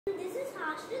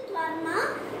Ashrit Varma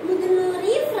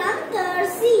Mudunuri from 3rd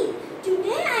C.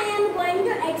 Today I am going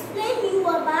to explain you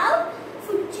about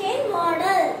food chain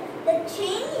model. The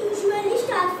chain usually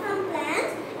starts from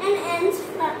plants and ends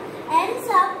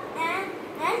up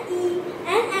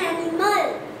an animal.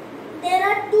 There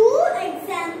are two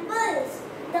examples.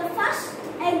 The first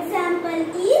example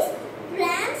is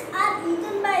plants are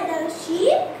eaten by the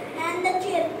sheep and the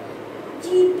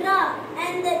zebra,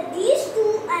 and these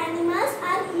two animals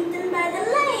are eaten by the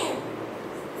lion.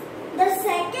 The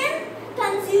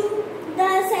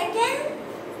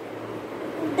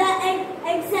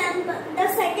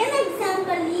second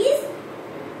example is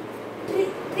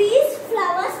trees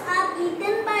flowers are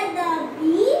eaten by the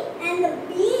bee, and the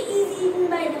bee is eaten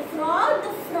by the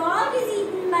frog is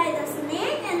eaten by the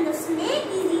snake, and the snake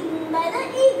is eaten by the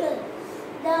eagle.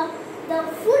 The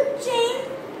food chain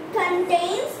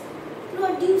contains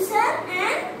producer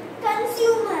and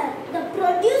consumer. The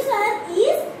producer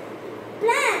is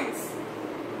plants.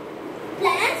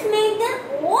 Plants make their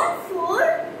own food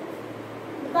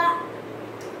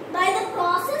by the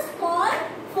process called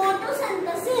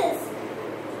photosynthesis.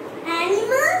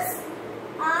 Animals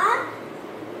are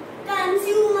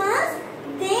consumers.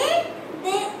 They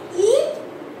eat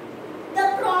the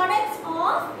products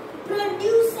of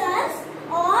producers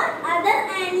or other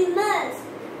animals.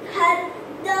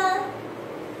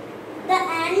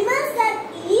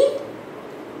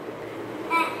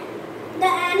 The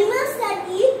animals that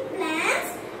eat plants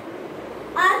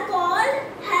are called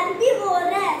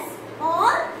herbivores or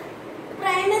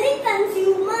primary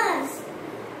consumers.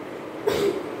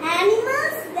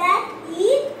 Animals that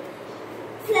eat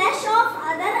flesh of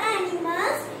other